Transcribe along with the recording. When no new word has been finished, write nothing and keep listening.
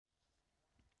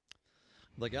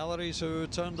The galleries who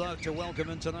turned out to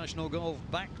welcome international golf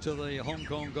back to the Hong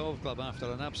Kong Golf Club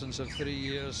after an absence of 3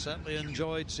 years certainly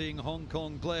enjoyed seeing Hong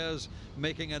Kong players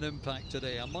making an impact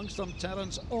today. Amongst them,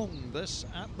 Terence Ong, this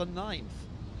at the 9th.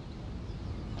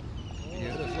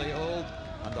 Beautifully holed,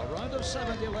 and a round of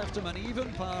 70 left him an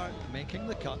even par, making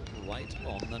the cut right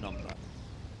on the number.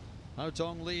 Hao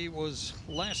Tong Lee was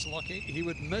less lucky. He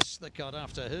would miss the cut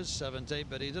after his 70,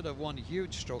 but he did have one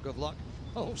huge stroke of luck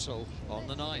also on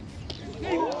the 9th.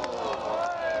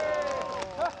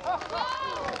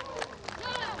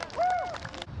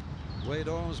 Wade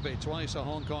Ormsby, twice a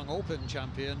Hong Kong Open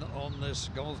champion on this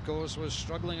golf course, was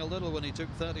struggling a little when he took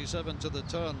 37 to the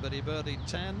turn, but he birdied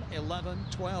 10, 11,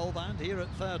 12 and here at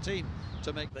 13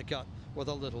 to make the cut with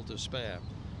a little to spare.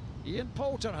 Ian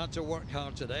Poulter had to work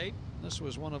hard today. This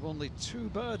was one of only 2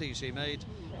 birdies he made,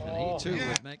 and he too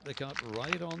would make the cut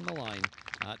right on the line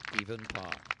at even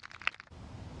par.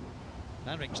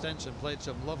 Henrik Stenson played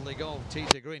some lovely golf tee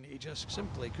to green. He just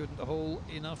simply couldn't hole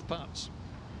enough putts.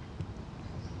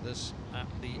 This at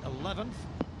the 11th,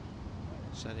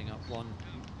 setting up one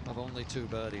of only 2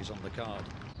 birdies on the card.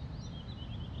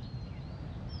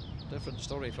 Different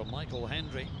story for Michael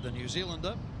Hendry, the New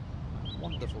Zealander.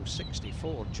 Wonderful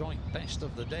 64 joint best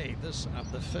of the day. This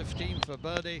at the 15th for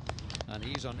birdie, and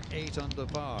he's on 8 under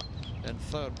par in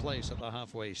 3rd place at the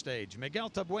halfway stage.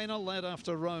 Miguel Tabuena led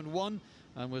after round 1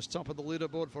 and was top of the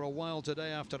leaderboard for a while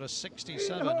today after a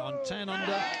 67 on 10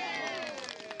 under.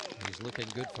 He's looking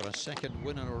good for a 2nd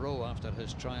win in a row after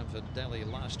his triumph in Delhi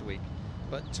last week.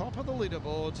 But top of the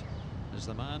leaderboard is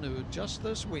the man who just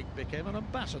this week became an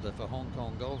ambassador for Hong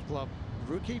Kong Golf Club,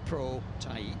 rookie pro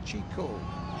Taichi Kho.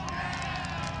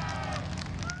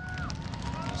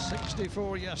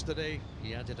 64 yesterday,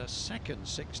 he added a 2nd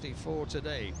 64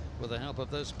 today with the help of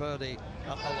this birdie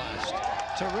at the last.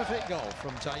 Terrific golf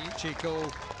from Taichi Kho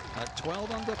at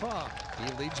 12 under par.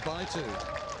 He leads by 2.